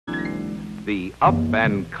The up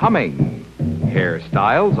and coming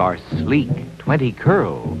hairstyles are sleek 20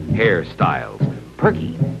 curl hairstyles,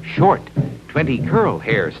 perky, short 20 curl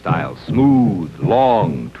hairstyles, smooth,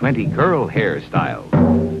 long 20 curl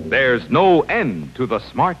hairstyles. There's no end to the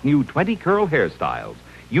smart new 20 curl hairstyles.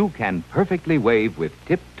 You can perfectly wave with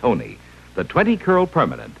Tip Toni, the 20 curl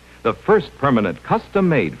permanent, the first permanent custom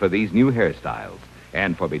made for these new hairstyles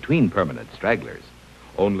and for between permanent stragglers.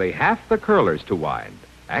 Only half the curlers to wind,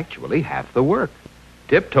 actually half the work.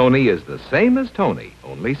 Tip Toni is the same as Toni,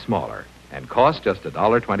 only smaller, and costs just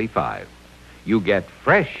 $1.25. You get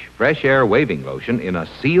fresh air waving lotion in a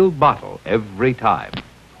sealed bottle every time.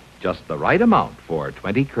 Just the right amount for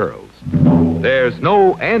 20 curls. There's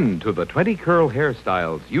no end to the 20 curl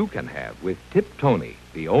hairstyles you can have with Tip Toni,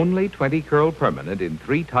 the only 20 curl permanent in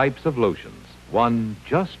 3 types of lotions. One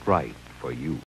just right for you.